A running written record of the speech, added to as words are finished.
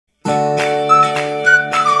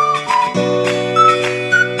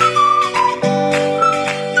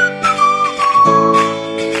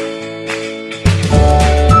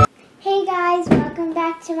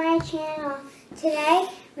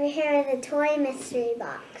mystery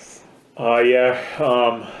box? Yeah.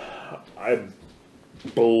 I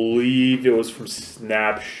believe it was from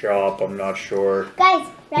Snap Shop. I'm not sure Guys,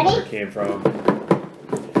 where ready? it came from.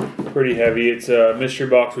 Pretty heavy. It's a mystery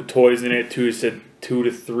box with toys in it. 2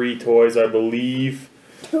 to 3 toys, I believe.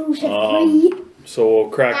 2 to 3. So we'll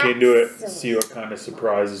crack into it, That's see what kind of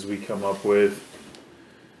surprises we come up with.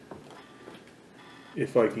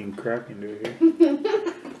 If I can crack into it here.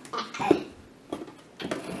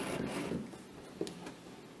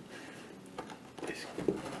 It's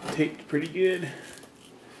taped pretty good.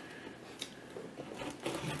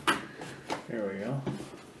 There we go.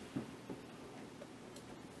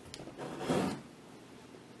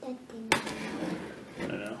 I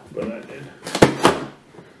know, but I did.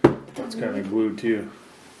 That's kind of glued too.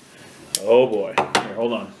 Oh boy. Here,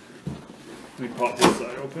 hold on. Let me pop this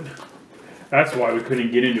side open. That's why we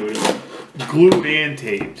couldn't get into it. It's glued and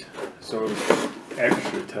taped. So it was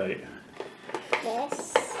extra tight.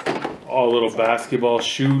 This. Oh, a little basketball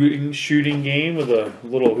shooting game with a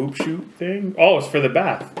little hoop shoot thing. Oh, it's for the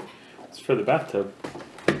bath. It's for the bathtub.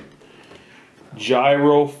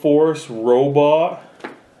 Gyro Force robot.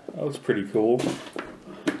 That was pretty cool.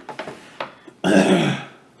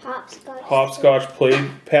 Hopscotch play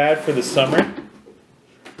pad for the summer.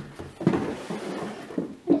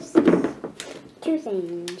 This is 2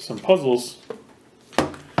 things. Some puzzles.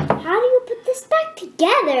 How do you put this back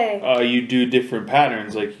together? You do different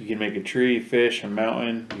patterns. Like you can make a tree, fish, a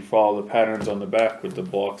mountain. You follow the patterns on the back with the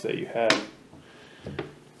blocks that you have.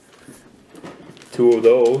 2 of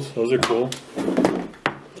those. Those are cool.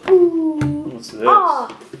 Ooh. What's this?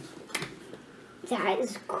 Oh, that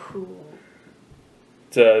is cool.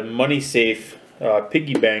 It's a money safe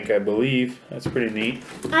piggy bank, I believe. That's pretty neat.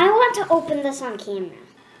 I want to open this on camera.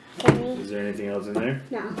 Can we? Is there anything else in there?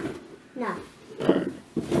 No. No. Alright.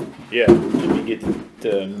 Yeah, let me get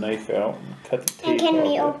the knife out and cut the tape And can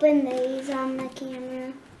we off. open these on the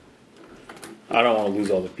camera? I don't want to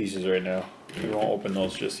lose all the pieces right now. We won't open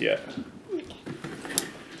those just yet.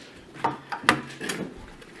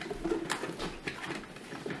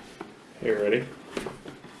 Here, ready?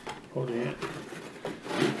 Hold your hand.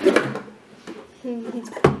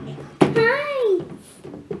 Nice!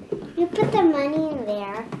 You put the money in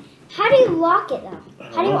there. How do you lock it though?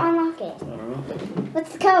 How do you unlock it? I don't know.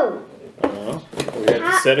 What's the code? I don't know. We have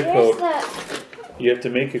to set a Where's code. You have to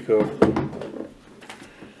make a code.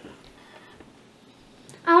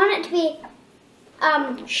 I want it to be,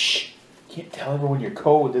 Shh! You can't tell everyone your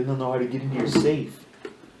code, then they'll know how to get into your safe.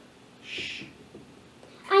 Shh.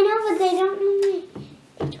 I know, but they don't know me.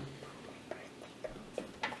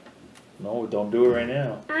 No, don't do it right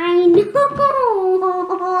now. I know.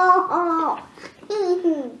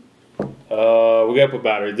 We gotta put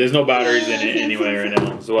batteries. There's no batteries in it anyway right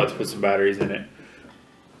now, so we'll have to put some batteries in it.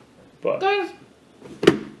 But There's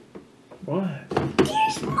what?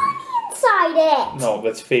 money inside it. No,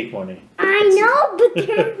 that's fake money. I know, but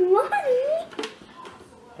there's money.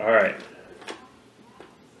 All right.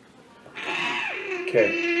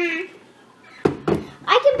 Okay.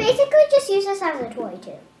 I can basically just use this as a toy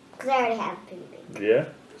too, because I already have a piggy bank. Yeah.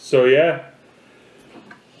 So yeah,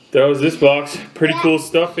 that was this box. Pretty cool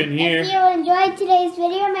stuff in here. If you enjoyed today's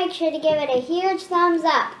video, make sure to give it a huge thumbs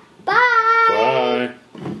up. Bye. Bye.